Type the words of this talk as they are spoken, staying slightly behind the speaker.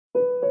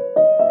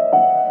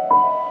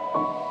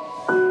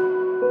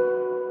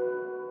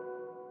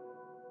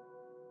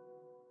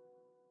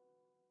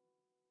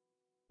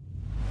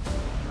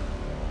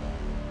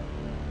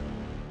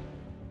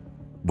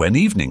When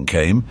evening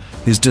came,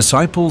 his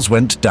disciples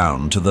went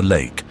down to the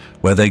lake,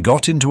 where they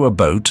got into a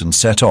boat and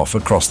set off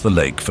across the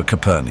lake for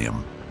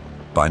Capernaum.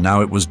 By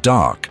now it was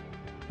dark,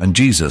 and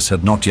Jesus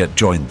had not yet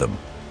joined them.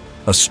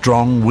 A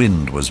strong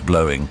wind was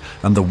blowing,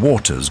 and the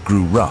waters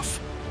grew rough.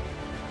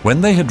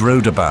 When they had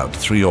rowed about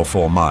 3 or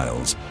 4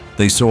 miles,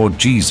 they saw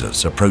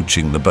Jesus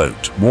approaching the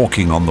boat,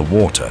 walking on the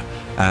water,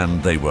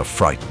 and they were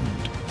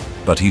frightened.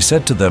 But he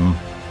said to them,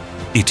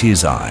 "It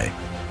is I.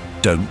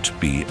 Don't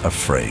be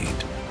afraid."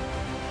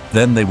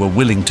 Then they were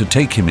willing to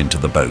take him into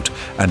the boat,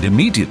 and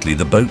immediately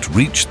the boat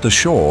reached the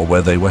shore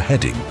where they were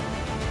heading.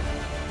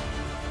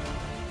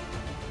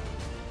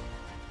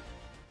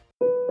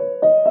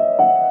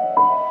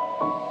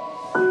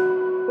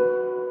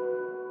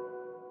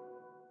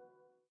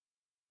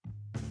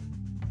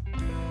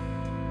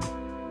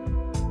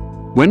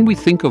 When we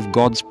think of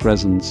God's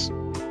presence,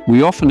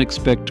 we often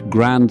expect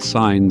grand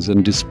signs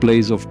and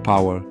displays of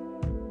power,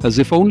 as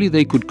if only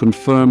they could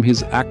confirm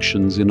His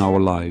actions in our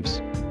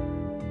lives.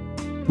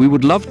 We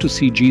would love to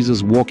see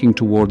Jesus walking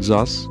towards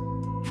us,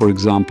 for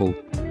example,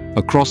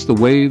 across the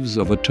waves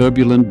of a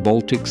turbulent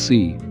Baltic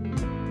Sea.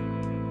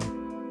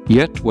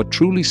 Yet, what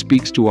truly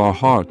speaks to our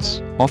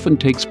hearts often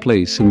takes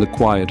place in the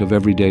quiet of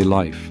everyday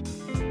life,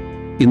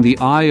 in the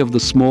eye of the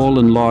small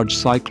and large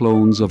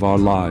cyclones of our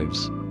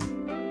lives.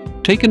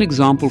 Take an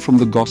example from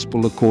the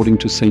Gospel according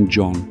to St.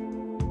 John,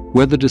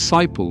 where the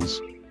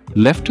disciples,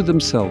 left to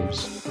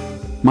themselves,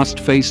 must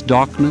face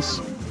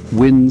darkness,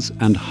 winds,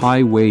 and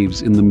high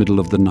waves in the middle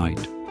of the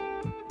night.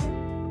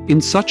 In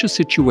such a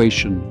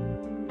situation,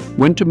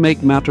 when to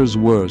make matters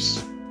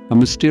worse, a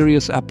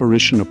mysterious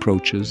apparition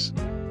approaches,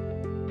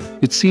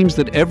 it seems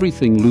that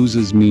everything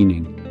loses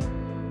meaning,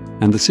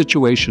 and the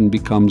situation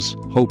becomes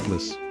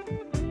hopeless.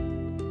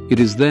 It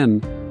is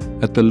then,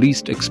 at the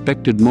least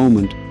expected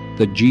moment,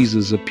 that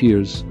Jesus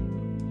appears.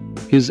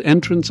 His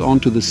entrance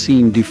onto the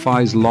scene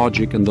defies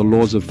logic and the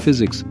laws of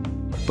physics,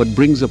 but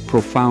brings a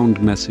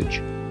profound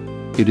message.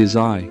 It is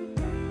I.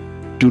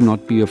 Do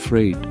not be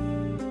afraid.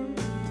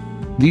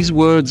 These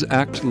words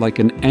act like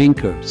an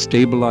anchor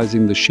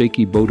stabilizing the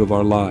shaky boat of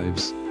our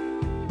lives.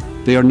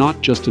 They are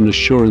not just an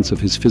assurance of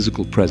His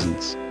physical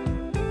presence,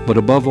 but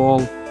above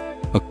all,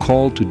 a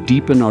call to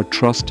deepen our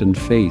trust and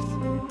faith.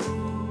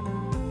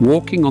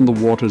 Walking on the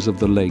waters of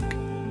the lake,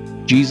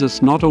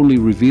 Jesus not only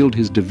revealed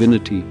His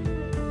divinity,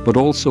 but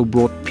also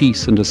brought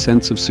peace and a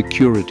sense of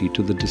security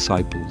to the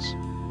disciples.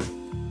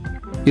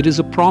 It is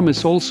a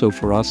promise also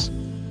for us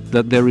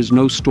that there is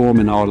no storm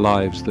in our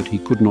lives that He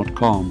could not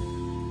calm.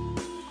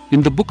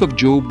 In the book of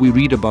Job, we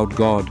read about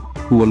God,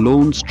 who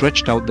alone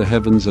stretched out the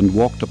heavens and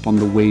walked upon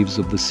the waves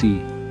of the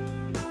sea.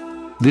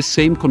 This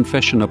same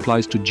confession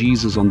applies to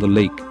Jesus on the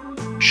lake,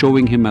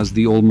 showing Him as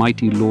the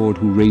Almighty Lord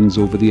who reigns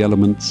over the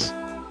elements.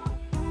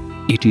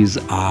 It is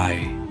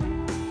I.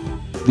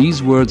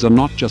 These words are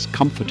not just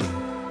comforting,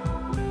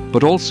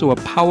 but also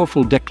a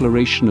powerful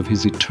declaration of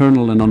His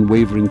eternal and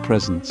unwavering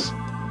presence.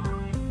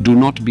 Do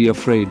not be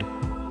afraid.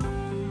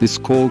 This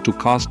call to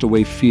cast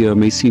away fear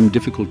may seem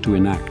difficult to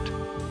enact.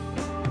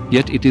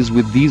 Yet it is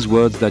with these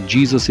words that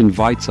Jesus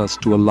invites us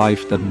to a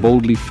life that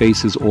boldly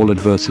faces all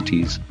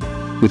adversities,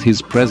 with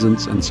His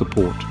presence and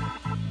support.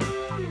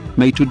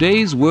 May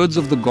today's words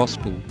of the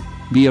Gospel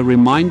be a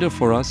reminder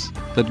for us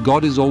that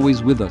God is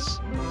always with us,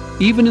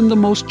 even in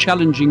the most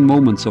challenging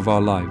moments of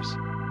our lives.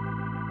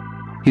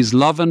 His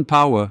love and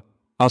power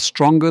are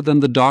stronger than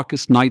the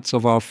darkest nights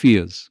of our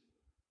fears.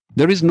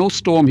 There is no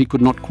storm He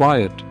could not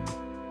quiet,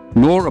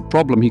 nor a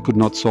problem He could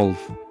not solve.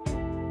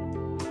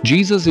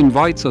 Jesus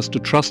invites us to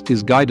trust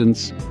His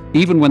guidance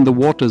even when the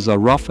waters are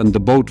rough and the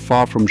boat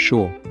far from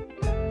shore.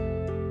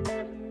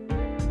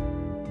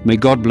 May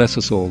God bless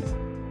us all.